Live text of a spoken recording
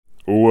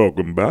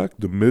Welcome back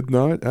to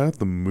Midnight at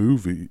the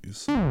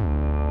Movies.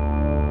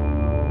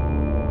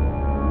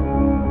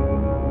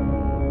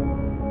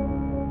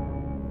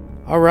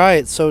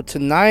 Alright, so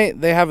tonight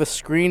they have a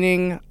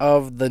screening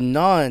of The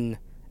Nun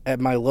at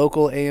my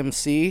local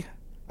AMC.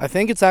 I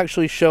think it's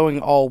actually showing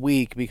all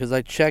week because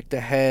I checked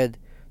ahead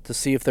to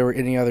see if there were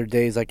any other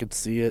days I could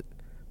see it.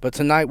 But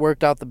tonight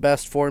worked out the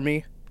best for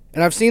me.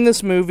 And I've seen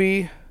this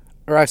movie,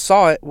 or I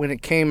saw it when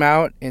it came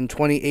out in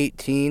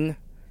 2018,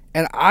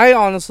 and I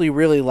honestly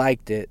really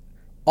liked it.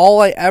 All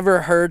I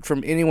ever heard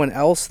from anyone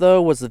else, though,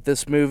 was that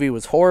this movie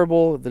was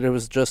horrible, that it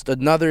was just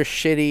another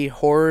shitty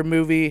horror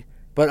movie.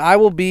 But I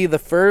will be the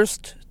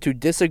first to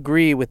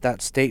disagree with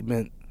that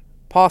statement.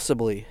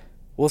 Possibly.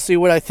 We'll see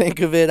what I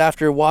think of it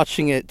after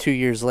watching it 2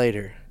 years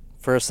later,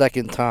 for a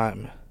second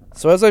time.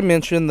 So as I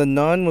mentioned, The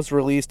Nun was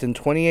released in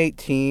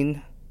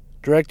 2018,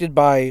 directed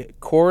by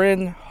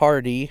Corin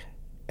Hardy,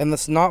 and the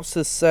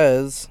synopsis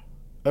says,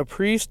 a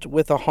priest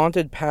with a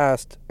haunted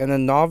past and a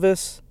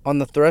novice on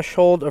the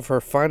threshold of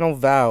her final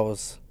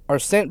vows are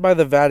sent by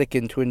the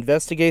Vatican to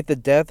investigate the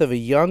death of a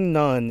young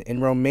nun in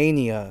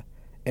Romania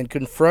and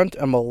confront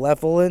a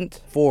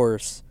malevolent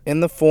force in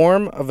the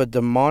form of a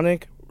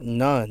demonic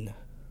nun.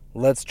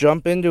 Let's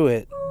jump into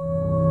it.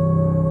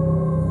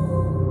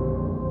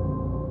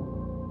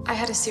 I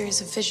had a series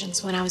of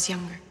visions when I was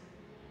younger.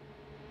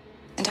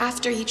 And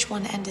after each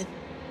one ended,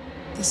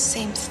 the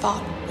same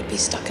thought would be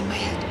stuck in my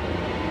head.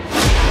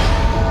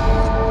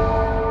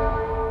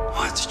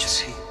 What did you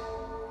see?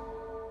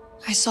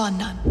 I saw a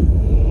nun.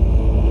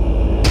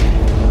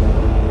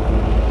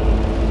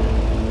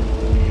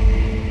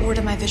 Word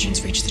of my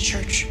visions reached the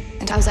church,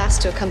 and I was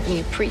asked to accompany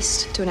a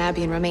priest to an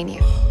abbey in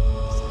Romania.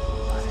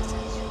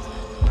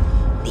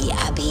 The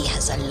abbey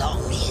has a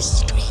long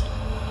history.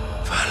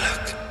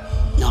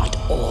 Valak. Not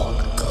all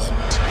good.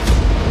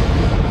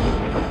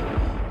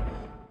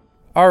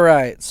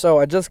 Alright, so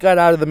I just got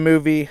out of the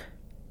movie,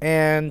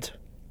 and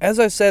as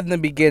I said in the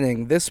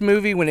beginning, this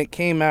movie, when it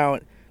came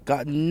out,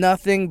 got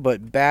nothing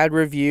but bad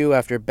review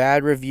after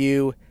bad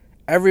review.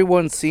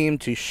 Everyone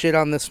seemed to shit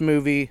on this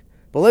movie.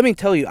 But let me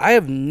tell you, I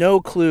have no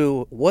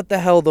clue what the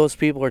hell those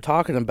people are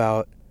talking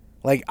about.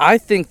 Like, I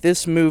think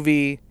this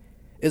movie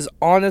is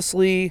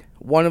honestly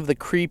one of the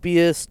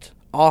creepiest,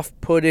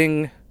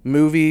 off-putting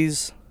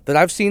movies that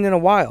I've seen in a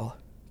while.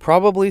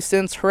 Probably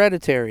since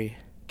Hereditary.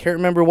 Can't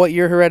remember what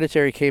year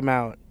Hereditary came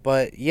out,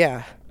 but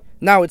yeah.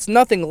 Now, it's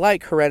nothing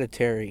like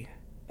Hereditary.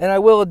 And I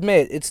will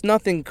admit, it's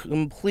nothing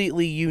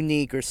completely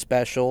unique or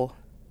special,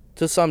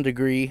 to some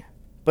degree.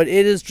 But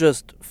it is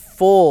just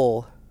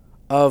full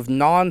of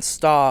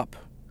non-stop,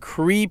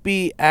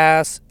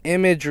 creepy-ass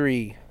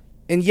imagery.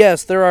 And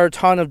yes, there are a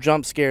ton of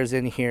jump scares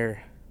in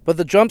here. But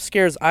the jump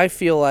scares, I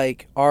feel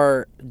like,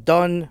 are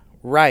done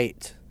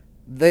right.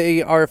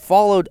 They are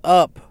followed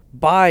up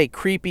by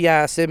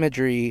creepy-ass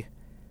imagery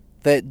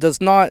that does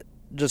not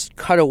just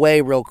cut away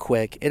real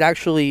quick. It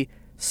actually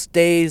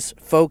stays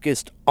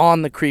focused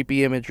on the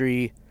creepy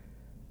imagery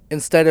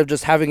instead of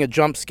just having a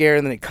jump scare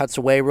and then it cuts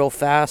away real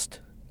fast.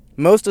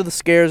 Most of the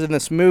scares in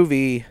this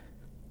movie,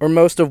 or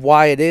most of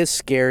why it is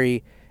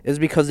scary, is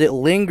because it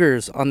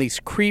lingers on these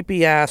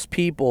creepy-ass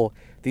people,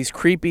 these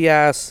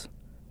creepy-ass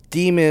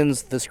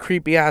demons, this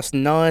creepy-ass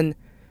nun.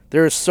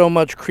 There is so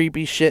much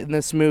creepy shit in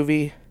this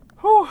movie.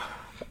 Whew.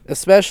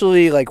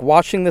 Especially, like,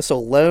 watching this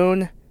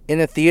alone in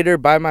a theater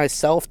by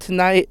myself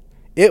tonight,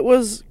 it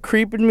was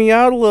creeping me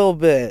out a little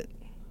bit.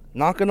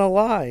 Not gonna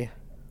lie.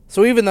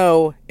 So even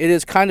though it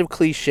is kind of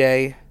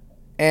cliche,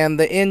 and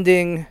the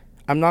ending,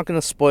 I'm not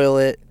gonna spoil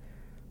it,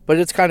 but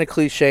it's kind of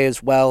cliche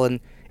as well,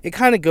 and it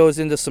kind of goes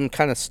into some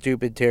kind of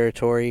stupid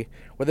territory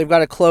where they've got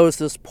to close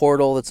this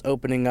portal that's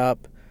opening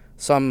up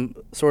some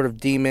sort of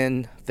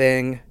demon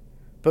thing.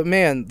 But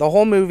man, the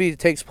whole movie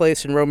takes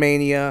place in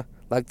Romania,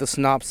 like the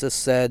synopsis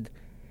said,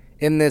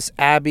 in this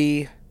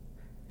abbey,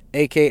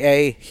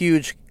 aka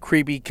huge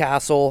creepy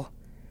castle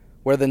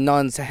where the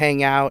nuns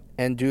hang out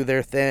and do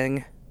their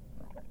thing.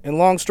 And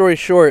long story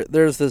short,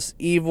 there's this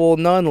evil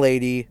nun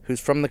lady who's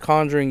from the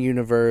Conjuring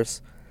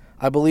universe.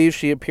 I believe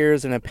she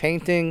appears in a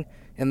painting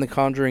in The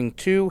Conjuring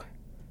 2.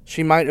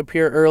 She might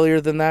appear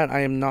earlier than that, I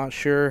am not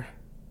sure.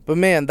 But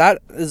man,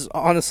 that is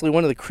honestly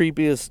one of the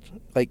creepiest,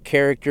 like,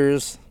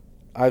 characters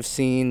I've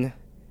seen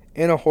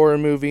in a horror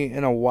movie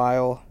in a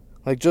while.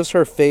 Like, just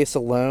her face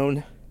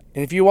alone.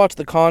 And if you watched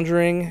The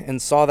Conjuring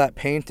and saw that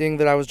painting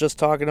that I was just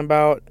talking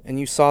about, and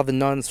you saw the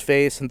nun's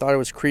face and thought it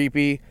was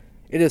creepy,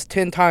 it is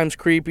 10 times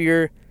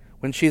creepier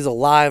when she's a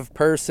live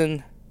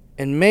person.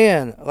 And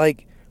man,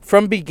 like,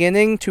 from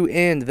beginning to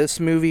end, this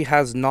movie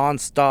has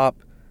non-stop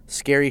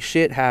scary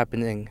shit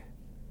happening.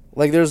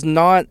 Like, there's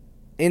not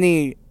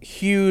any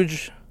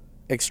huge,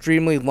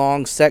 extremely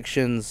long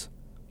sections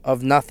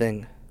of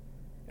nothing.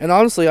 And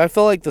honestly, I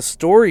felt like the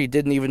story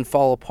didn't even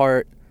fall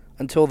apart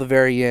until the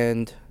very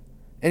end.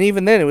 And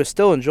even then, it was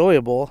still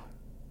enjoyable.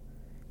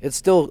 It's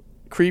still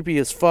creepy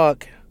as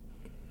fuck.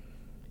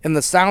 And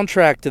the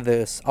soundtrack to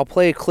this, I'll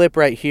play a clip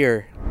right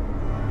here.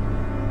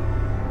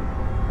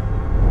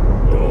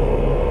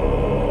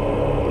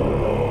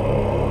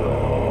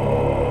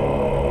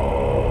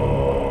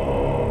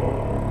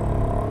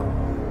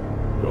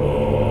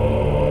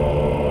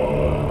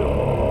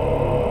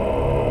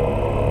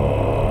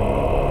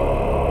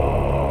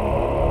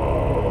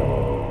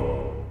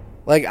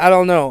 Like, I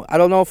don't know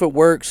if it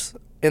works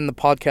in the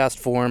podcast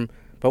form,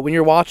 but when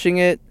you're watching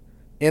it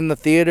in the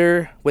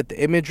theater with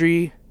the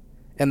imagery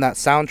and that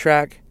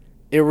soundtrack,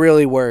 it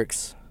really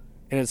works.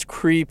 And it's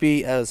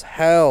creepy as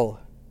hell.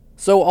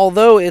 So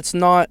although it's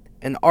not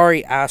an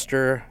Ari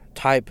Aster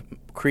type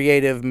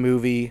creative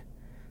movie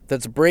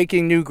that's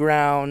breaking new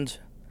ground,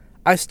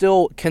 I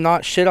still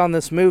cannot shit on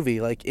this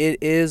movie. Like,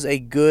 it is a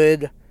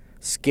good,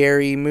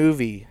 scary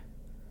movie.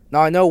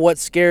 Now, I know what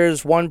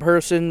scares one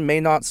person may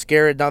not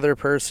scare another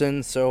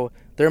person, so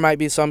there might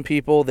be some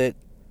people that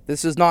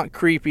this is not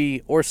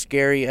creepy or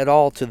scary at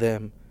all to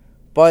them.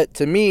 But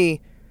to me,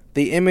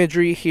 the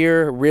imagery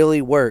here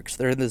really works.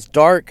 They're in this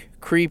dark,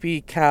 creepy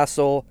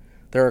castle.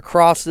 There are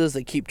crosses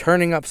that keep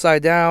turning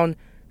upside down,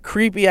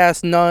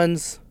 creepy-ass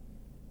nuns,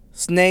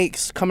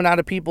 snakes coming out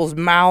of people's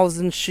mouths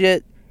and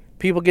shit,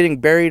 people getting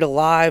buried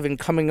alive and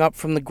coming up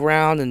from the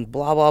ground and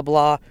blah, blah,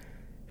 blah,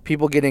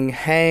 people getting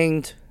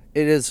hanged.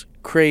 It is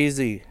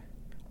crazy.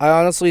 I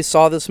honestly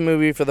saw this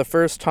movie for the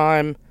first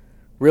time,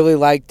 really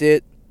liked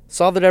it,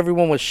 saw that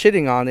everyone was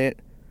shitting on it,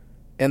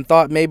 and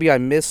thought maybe I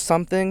missed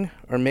something,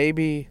 or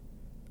maybe,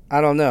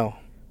 I don't know.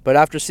 But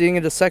after seeing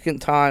it a second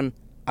time,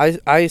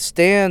 I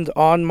stand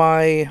on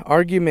my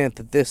argument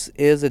that this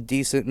is a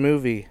decent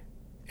movie.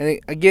 And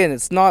again,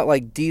 it's not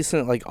like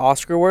decent like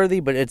Oscar worthy,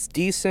 but it's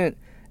decent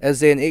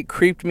as in it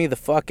creeped me the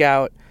fuck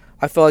out.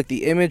 I felt like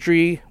the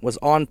imagery was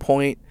on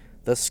point.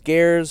 The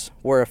scares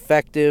were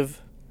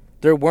effective.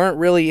 There weren't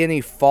really any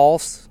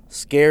false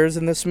scares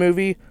in this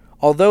movie.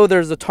 Although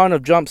there's a ton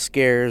of jump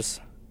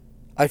scares,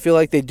 I feel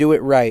like they do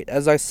it right.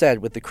 As I said,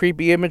 with the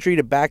creepy imagery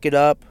to back it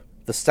up,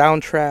 the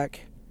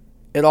soundtrack,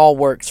 it all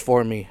works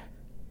for me.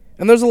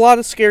 And there's a lot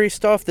of scary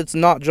stuff that's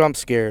not jump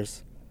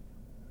scares.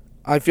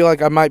 I feel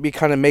like I might be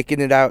kind of making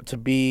it out to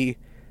be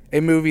a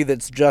movie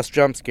that's just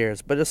jump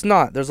scares, but it's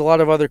not. There's a lot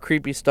of other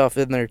creepy stuff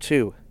in there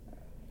too.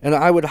 And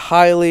I would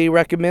highly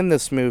recommend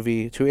this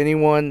movie to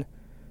anyone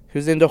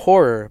who's into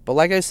horror. But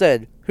like I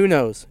said, who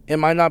knows? It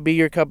might not be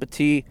your cup of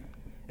tea.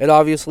 It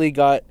obviously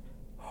got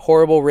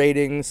horrible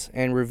ratings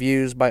and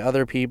reviews by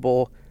other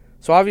people.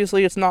 So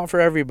obviously it's not for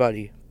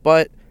everybody.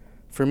 But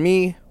for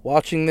me,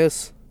 watching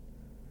this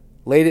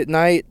late at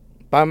night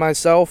by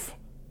myself,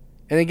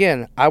 and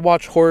again, I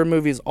watch horror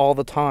movies all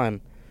the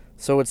time,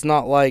 so it's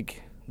not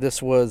like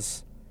this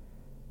was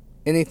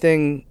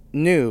anything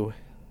new,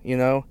 you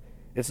know?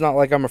 It's not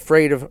like I'm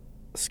afraid of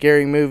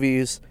scary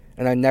movies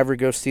and I never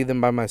go see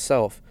them by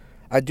myself.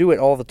 I do it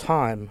all the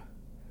time.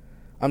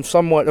 I'm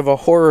somewhat of a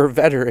horror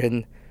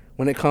veteran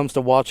when it comes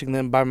to watching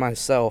them by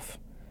myself,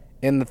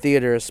 in the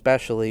theater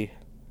especially.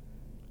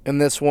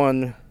 And this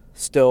one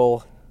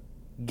still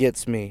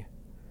gets me.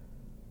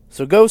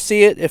 So go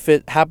see it if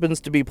it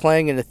happens to be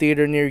playing in a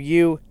theater near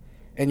you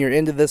and you're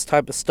into this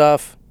type of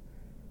stuff.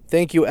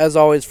 Thank you as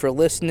always for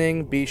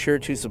listening. Be sure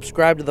to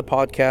subscribe to the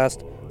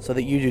podcast so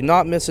that you do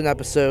not miss an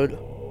episode.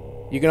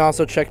 You can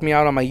also check me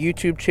out on my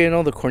YouTube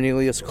channel, The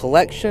Cornelius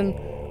Collection,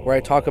 where I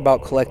talk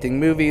about collecting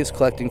movies,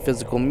 collecting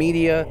physical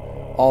media,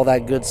 all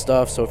that good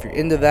stuff. So if you're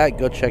into that,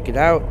 go check it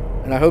out.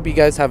 And I hope you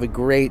guys have a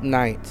great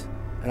night.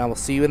 And I will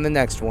see you in the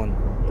next one.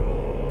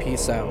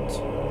 Peace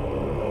out.